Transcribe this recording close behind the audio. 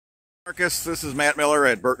Marcus, this is Matt Miller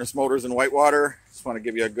at Burtness Motors in Whitewater. Just want to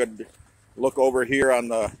give you a good look over here on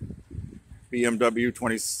the BMW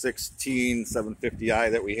 2016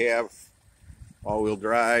 750i that we have. All-wheel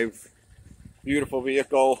drive, beautiful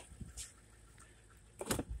vehicle,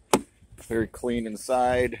 very clean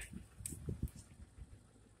inside,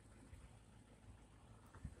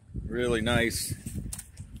 really nice,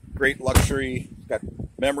 great luxury. Got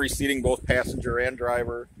memory seating, both passenger and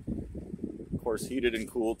driver. Of course, heated and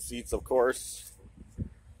cooled seats, of course.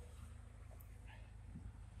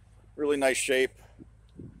 Really nice shape.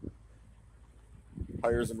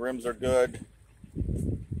 Tires and rims are good.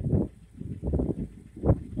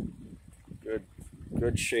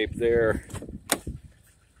 Good shape there.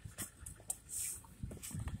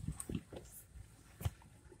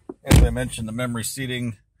 As I mentioned, the memory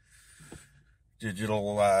seating,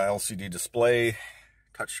 digital LCD display,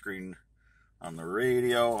 touchscreen on the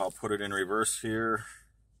radio. I'll put it in reverse here.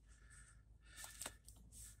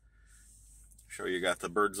 Show you got the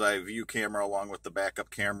bird's eye view camera along with the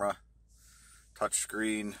backup camera.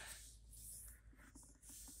 Touchscreen.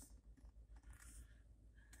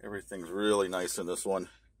 Everything's really nice in this one.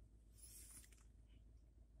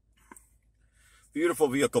 Beautiful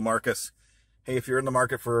vehicle, Marcus. Hey, if you're in the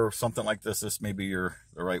market for something like this, this may be the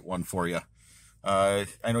right one for you. I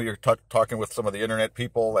know you're talking with some of the internet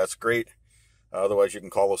people. That's great. Otherwise, you can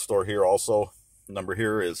call the store here also. The number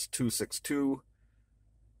here is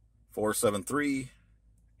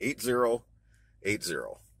 262-473-8080.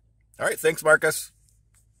 All right, thanks, Marcus.